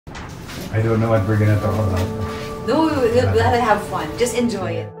I don't know what we're gonna talk about. No, we'll gotta have fun. Just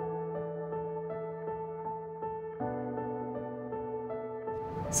enjoy it.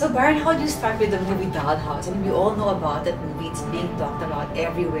 So Baron, how do you start with the movie Dollhouse? I mean, we all know about that movie. It's being talked about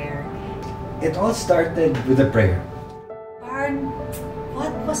everywhere. It all started with a prayer. Baron,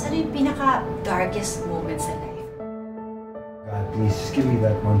 what was yung pinaka-darkest moment sa life? God, please give me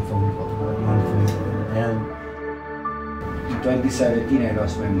that one phone call. And in 2017, I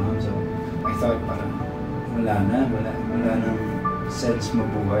lost my mom, so I thought parang wala nang sense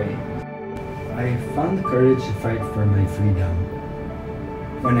mabuhay. I found the courage to fight for my freedom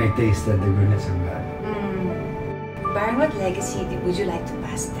when I tasted the goodness of God. Baron, what legacy would you like to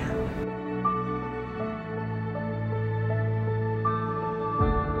pass down?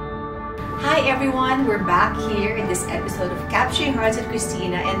 Hi everyone, we're back here in this episode of Capturing Hearts with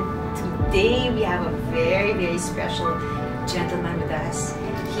Cristina, and today we have a very, very special gentleman with us.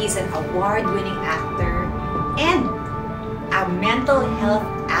 He's an award-winning actor and a mental health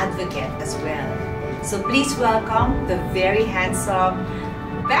advocate as well. So please welcome the very handsome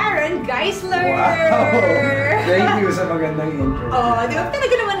Baron Geisler! Wow! Thank you sa magandang intro. Oh, di ba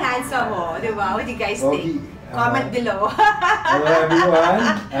talaga naman handsome mo? Di ba? What do you guys think? Comment below. Hello everyone.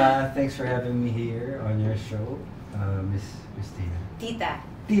 Thanks for having me here on your show, Miss Cristina. Tita.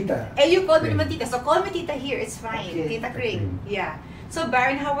 Tita. Eh, you called me naman Tita. So call me Tita here. It's fine. Okay. Tita Craig. Yeah. So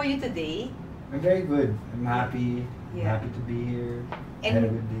Baron, how are you today? I'm very good. I'm happy. I'm Yeah. happy to be here. And- Had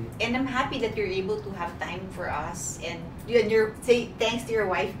a good day. And I'm happy that you're able to have time for us. And you're say thanks to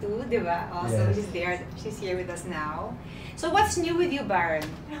your wife too, di ba? Also, Yes. she's there. She's here with us now. So what's new with you, Baron?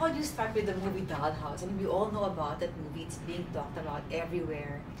 How do you start with the movie Dollhouse? I mean, we all know about that movie. It's being talked about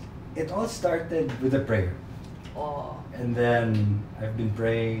everywhere. It all started with a prayer. Oh. And then I've been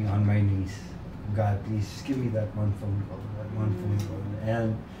praying on my knees. God, please give me that one phone call.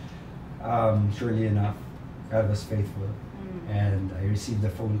 And surely enough, God was faithful. And I received a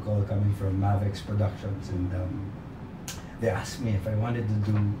phone call coming from Mavex Productions, and they asked me if I wanted to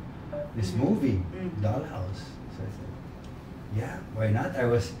do this movie, Dollhouse. So I said, yeah, why not? I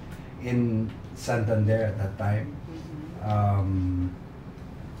was in Santander at that time,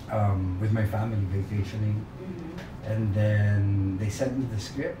 with my family vacationing. And then they sent me the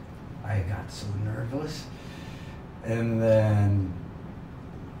script. I got so nervous. And then,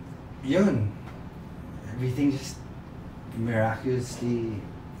 everything just miraculously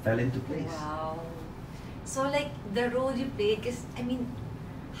fell into place. Wow. So like the role you played, because I mean,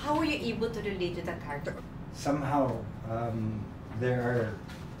 how were you able to relate to the character? Somehow, there are,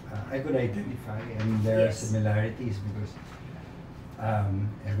 I could identify, and there are Yes. similarities because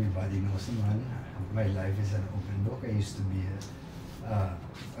everybody knows naman, my life is an open book. I used to be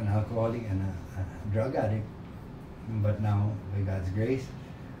an alcoholic and a drug addict, but now, by God's grace,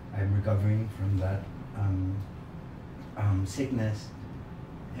 I'm recovering from that sickness,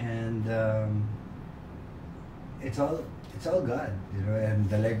 and it's all God, and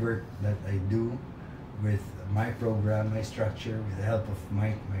the legwork that I do with my program, my structure, with the help of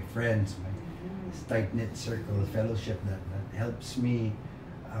my friends, my tight-knit circle of fellowship that helps me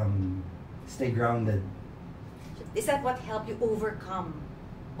stay grounded. Is that what helped you overcome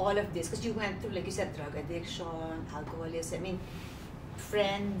all of this? Because you went through, like you said, drug addiction, alcoholism, I mean,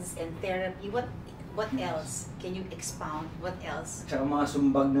 friends and therapy. What else? Can you expound? What else? Tsaka mga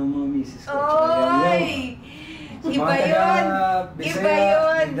sumbag ng mga misis ko. Oy! Iba yun! Iba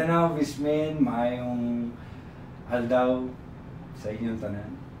yun! Mindanao, Vismen, maayong aldaw sa inyong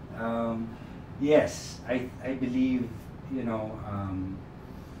tanan. Yes, I believe,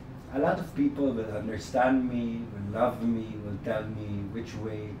 a lot of people will understand me, will love me, will tell me which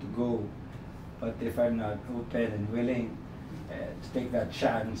way to go. But if I'm not open and willing to take that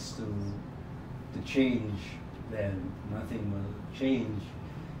chance to change, then nothing will change.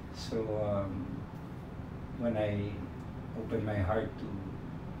 So when I open my heart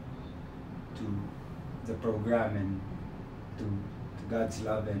to the program and to God's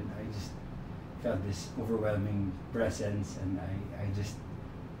love, and I just felt this overwhelming presence, and I just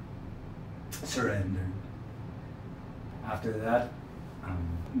surrendered. After that,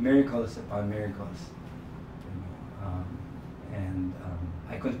 miracles upon miracles, and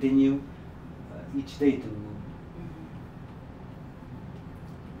I continue each day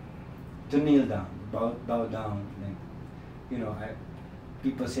to kneel down, bow down. Like,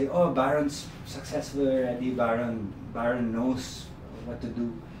 people say, "Oh, Baron's successful already. Baron knows what to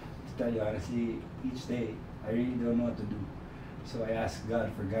do." To tell you honestly, each day I really don't know what to do. So I ask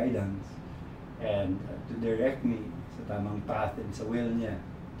God for guidance and to direct me sa tamang path and sa will niya.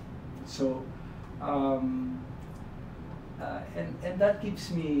 So, and that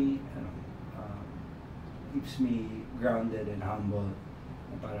keeps me keeps me grounded and humble.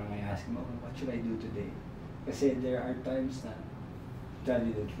 Na parang I ask him, okay, what should I do today? Kasi there are times na, to tell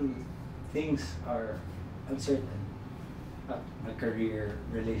you the truth, things are uncertain. My career,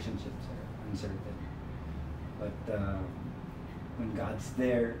 relationships are uncertain. But when God's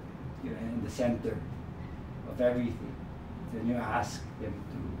there, you're in the center of everything, then you ask Him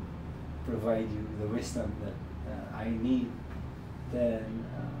to provide you the wisdom that I need, then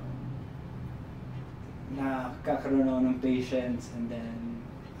nakakaroon ako ng patience, and then,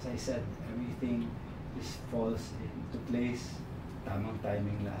 as I said, everything just falls into place. Tamang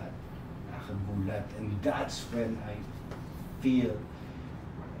timing lahat. Nakakagulat. And that's when I feel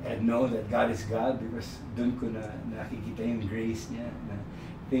and know that God is God, because dun ko na nakikita yung grace niya na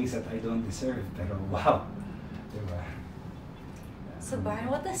things that I don't deserve, pero wow, diba? So Baron,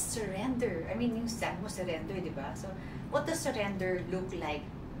 what does surrender, I mean yung sabi mo surrender, diba? So what does surrender look like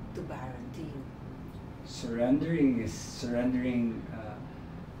to Baron, to you? Surrendering is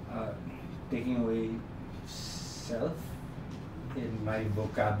taking away self in my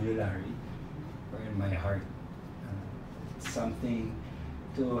vocabulary or in my heart. Something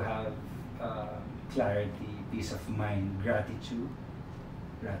to have clarity, peace of mind, gratitude.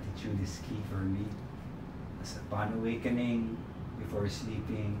 Gratitude is key for me. As upon awakening, before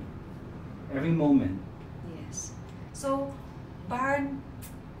sleeping, every moment. Yes. So, Baron,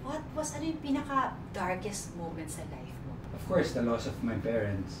 what was yung pinaka-darkest moment sa life mo? Of course, the loss of my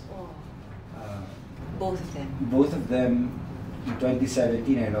parents. Oh. Both of them? Both of them. In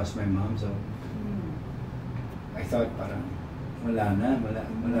 2017, I lost my mom, so I thought parang wala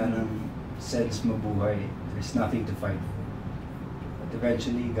nang sense mabuhay. There's nothing to fight for. But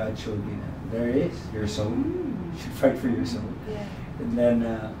eventually, God showed me na there is your soul. You should fight for your soul. Yeah. And then,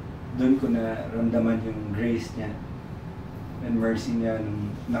 dun ko na ramdaman yung grace niya and mercy niya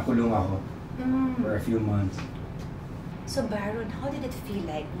nung nakulong ako for a few months. So Baron, how did it feel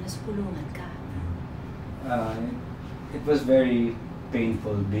like nung naskulungan ka? It was very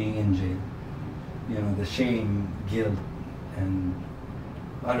painful being in jail. You know, the shame, guilt, and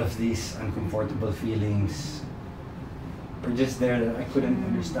all of these uncomfortable feelings were just there that I couldn't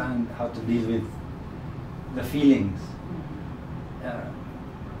understand how to deal with the feelings.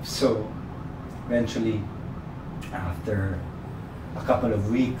 So eventually, after a couple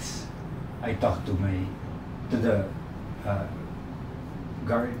of weeks, I talked to the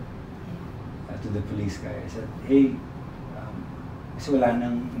guard, to the police guy. I said, hey, kasi wala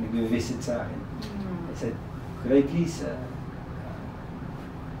nang nag-visit sa akin. I said, could I please,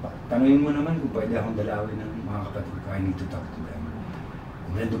 tanungin mo naman kung pwede akong dalawin ng mga kapatid ko. I need to talk to them.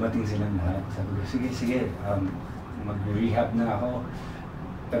 And then dumating silang lahat. Sabi ko, sige, mag-rehab na ako.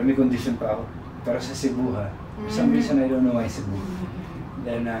 Pero may condition pa ako. Pero sa Cebu ha. For some reason, I don't know why Cebu.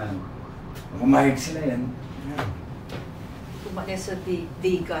 Then, pumayag sila yan. So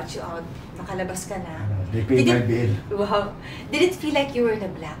they got you out. Nakalabas ka na. They paid my bill. Wow. Did it feel like you were in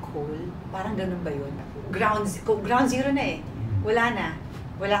a black hole? Parang ganun ba yun? Ground zero na eh. Wala na.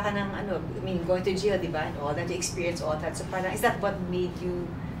 Wala ka ng going to jail, di ba? And all that, you experience all that. So parang, is that what made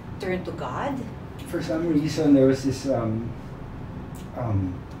you turn to God? For some reason, there was this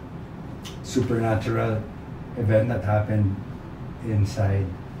supernatural event that happened inside.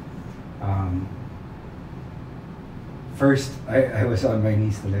 First, I was on my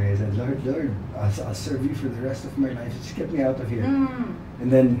knees talaga. I said, Lord, I'll serve you for the rest of my life. Just get me out of here. And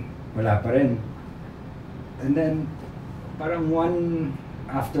then, wala pa rin. And then, parang one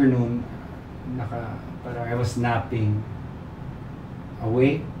afternoon, parang I was napping,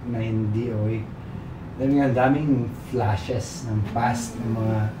 awake na hindi awake. Then nga, daming flashes ng past, ng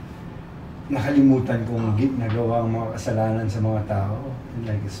mga nakalimutan kong nagawa ang mga kasalanan sa mga tao. In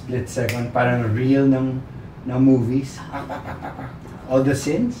like a split second, parang real ng movies. All the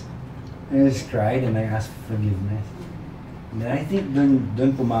sins. And I just cried and I asked for forgiveness. And then I think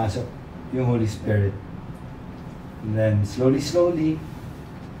dun pumasok yung Holy Spirit. And then slowly,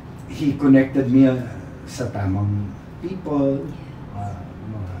 He connected me sa tamang people,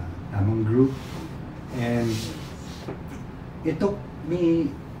 mga tamang group. And it took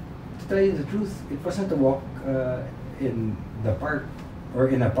me, to tell you the truth, it wasn't a walk in the park,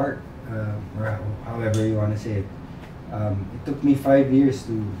 or in a park, or however you want to say it. It took me 5 years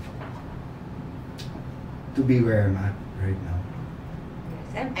to be where I'm at right now.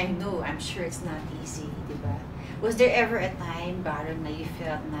 Yes, I know, I'm sure it's not easy, diba? Was there ever a time, Baron, na you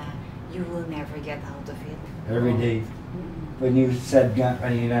felt na you will never get out of it? Every day. When you said nga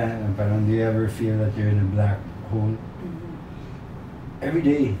kanina, parang do you ever feel that you're in a black hole? Every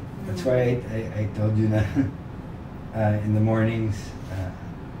day. That's why I told you na in the mornings,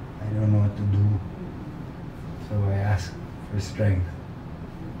 I don't know what to do. So I ask for strength.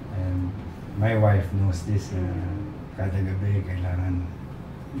 And my wife knows this na kada gabi kailangan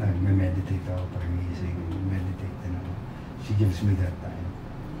nagme-meditate ako pagising. Meditate din ako. She gives me that time.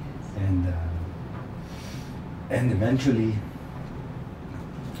 And eventually,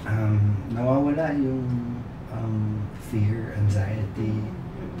 nawawala yung fear, anxiety,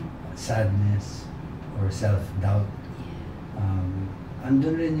 sadness, or self-doubt.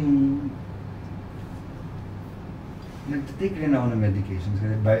 Andun rin yung nagtitake rin ako ng medications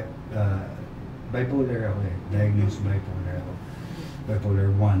kasi bipolar ako eh. Diagnosed bipolar ako. Bipolar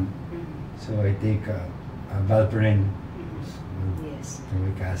 1. So I take Valparin. Yes.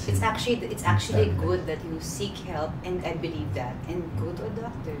 Acid. It's actually good that you seek help, and I believe that, and go to a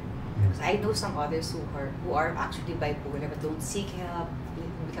doctor. Yes. I know some others who are actually bipolar but don't seek help. It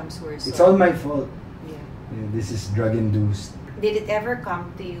becomes worse. It's all my fault. Yeah. This is drug induced. Did it ever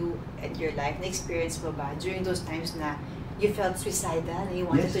come to you in your life, na experience mo ba during those times na you felt suicidal and you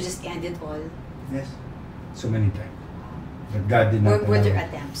wanted Yes. to just end it all? Yes. So many times. But God did not Were there allow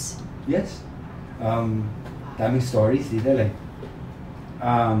it. attempts? Yes. Daming stories dito like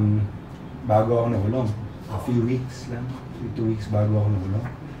bago ako nakulong. A few weeks lang. 2 weeks bago ako nakulong.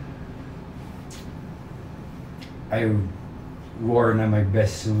 I wore na my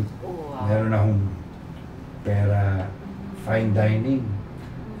best suit. Oh, wow. Meron akong pera, fine dining,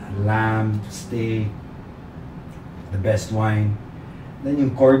 lamb, steak, the best wine. Then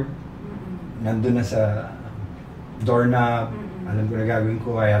yung cord, nandun na sa doorknob. Alam ko na gagawin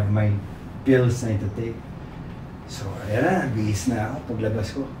ko. I have my pills na ito-take. So, ayan na, bihis na ako.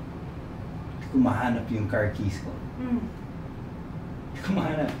 Paglabas ko, hindi ko mahanap yung car keys ko. Hindi ko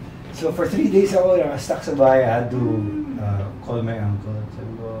mahanap. So, for 3 days ako nakastuck sa bahay. I had to call my uncle.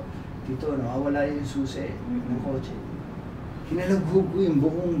 Sabi ko, Tito, nawawala yung susi ng kotse. Kinalaghog ko yung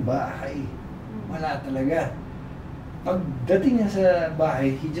buong bahay. Wala talaga. Pagdating niya sa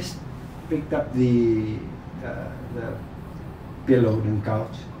bahay, he just picked up the pillow ng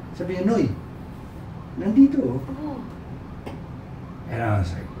couch. Sabi niya, Noy, nandito. Oh. And I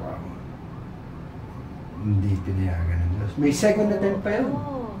was like, wow. Hindi pinayagan ng Diyos. May second attempt pa yun.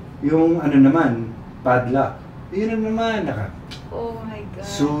 Oh. Yung ano naman, padlock. Yun naman, Oh my God.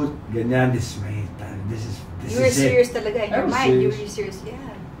 suit, ganyan, this is You were it. serious talaga in I your was mind. You serious. were serious,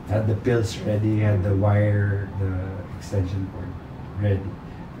 yeah. Had the pills ready, had the wire, the extension cord ready.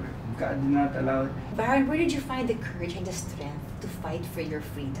 God did not allow it. Baron, where did you find the courage and the strength to fight for your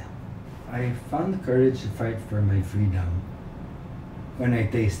freedom? I found the courage to fight for my freedom when I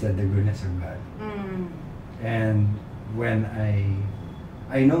tasted the goodness of God. And when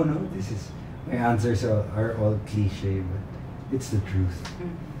I know, no, this is, my answers are all cliche, but it's the truth.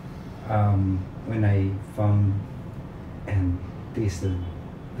 When I found and tasted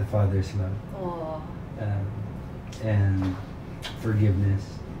the Father's love and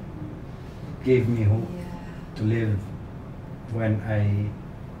forgiveness, gave me hope to live. When I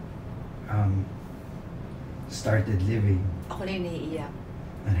started living, Ako na yung naiiyak.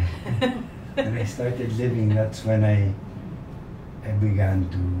 when I started living, that's when I began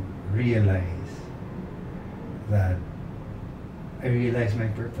to realize that I realized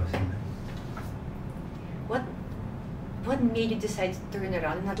my purpose in life. What made you decide to turn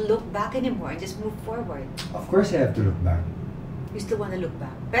around and not look back anymore and just move forward? Of course, I have to look back. You still want to look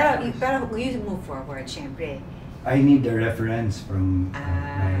back. Pero you move forward, syempre. I need a reference from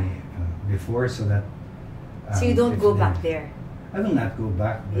my before so that. So you don't go then- back there. I will not go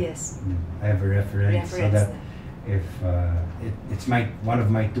back. But Yes. I have a reference so that if it's one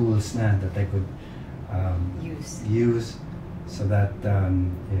of my tools na that I could use so that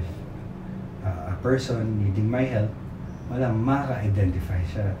if a person needing my help, walang maka-identify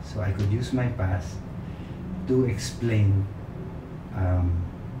siya. So I could use my past to explain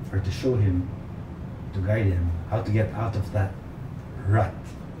or to show him, to guide him, how to get out of that rut.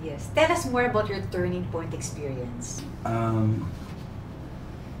 Yes. Tell us more about your turning point experience.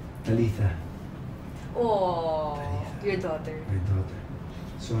 Talitha. Oh, your daughter. My daughter.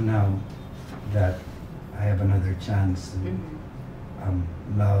 So now that I have another chance to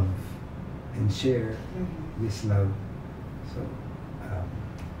love and share this love, so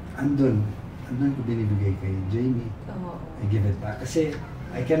andun ko binibigay kay Jamie. I give it back. Kasi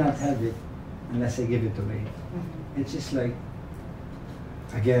I cannot have it unless I give it away. It's just like,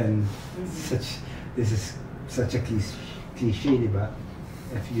 again, this is such a cliche, diba?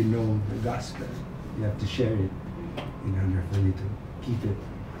 If you know the gospel, you have to share it in order for you to keep it.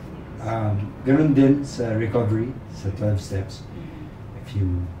 Ganun din sa recovery, sa 12 steps. If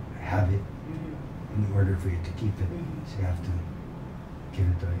you have it, in order for you to keep it, so you have to give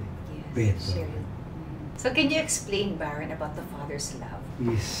it away. Yes, Pay it share forward. it. So can you explain, Baron, about the Father's love?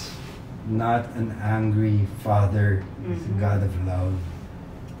 He's not an angry Father. He's a God of love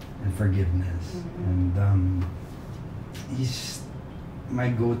and forgiveness. And he's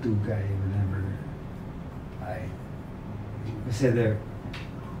my go-to guy whenever I say they're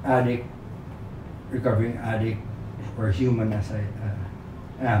addict, recovering addict, or human as I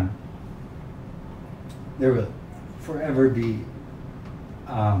am. There will forever be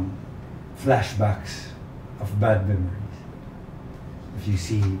flashbacks of bad memories. If you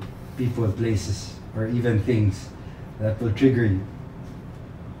see people, places, or even things that will trigger you,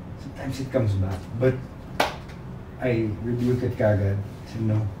 sometimes it comes back. But I rebuke it kagad. Say,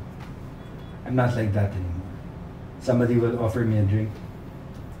 no, I'm not like that anymore. Somebody will offer me a drink.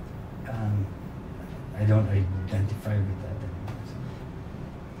 I don't identify with that anymore.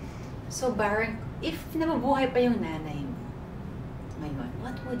 So Baron, if nabubuhay pa yung nanay mo ngayon,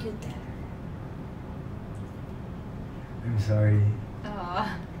 what would you tell her? I'm sorry.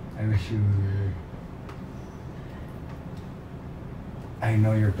 Aww. I wish you were... I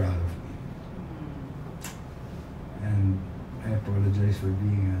know you're proud of me. And I apologize for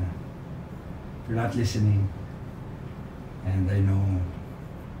being for not listening. And I know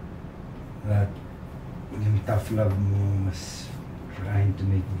that yung tough love mo was trying to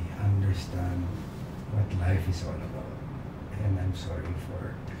make me understand what life is all about. And I'm sorry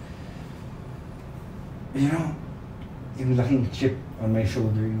for, yung laking chip on my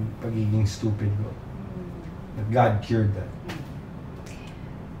shoulder, yung pagiging stupid ko. But God cured that.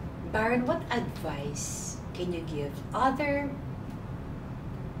 Baron, what advice can you give other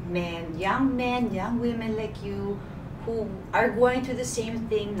men, young women like you, who are going through the same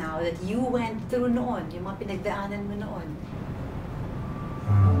thing now that you went through noon, yung mga pinagdaanan mo noon?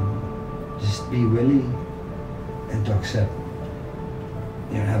 Just be willing and to accept.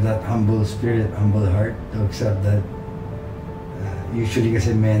 Have that humble spirit, humble heart to accept that usually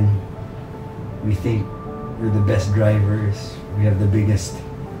kasi men, we think we're the best drivers, we have the biggest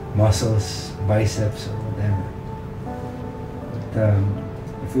muscles, biceps, or whatever. But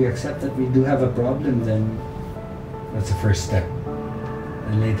if we accept that we do have a problem, then that's the first step.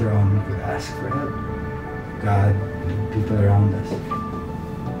 And later on, we could ask for help. God, people around us.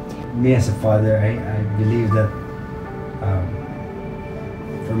 Me as a father, I believe that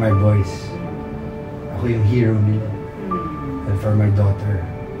for my boys, ako yung hero nila. And for my daughter,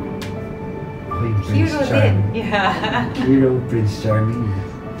 ako yung Prince Charming. Yeah. Hero, Prince Charming.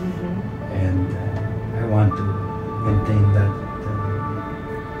 And I want to maintain that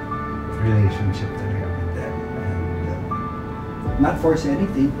relationship that I have with them. And not force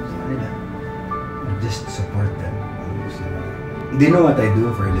anything. Just support them. They know what I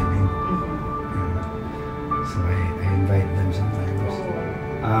do for a living. So I invite them sometimes.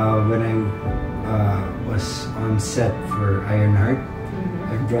 When I was on set for Ironheart,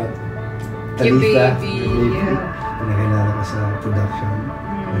 I brought Talitha, the baby. Pinakilala ko sa production.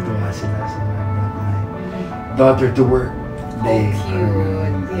 Natuwa sila. So I brought my daughter to work.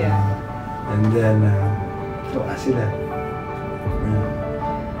 Cute. And then, natuwa sila.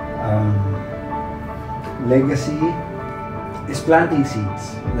 Legacy is planting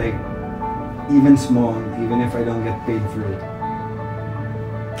seeds, like even small, even if I don't get paid for it.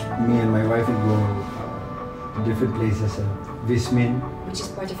 Me and my wife would go to different places at Vismin. Which is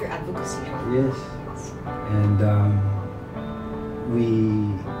part of your advocacy, right? Yes. And we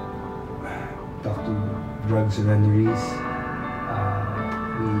talk to drug surrenderies.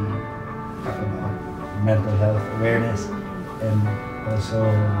 We talk about mental health awareness and also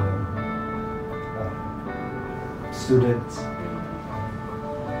students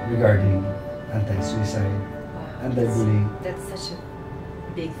regarding anti-suicide, anti-bullying. That's such a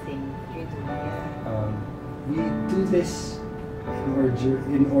big thing you're doing. We do this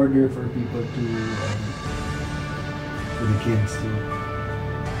in order for people to, for the kids to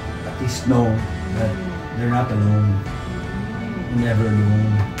at least know that they're not alone, never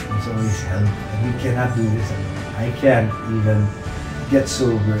alone. There's always help, and we cannot do this alone. I can't even get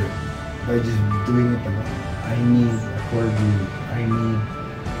sober by just doing it alone. I need a core group. I need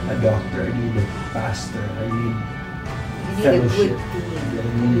a doctor. I need a pastor. I need fellowship.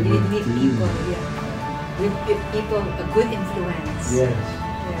 You need people, with people, a good influence. Yes.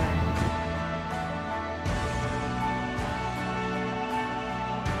 Yeah.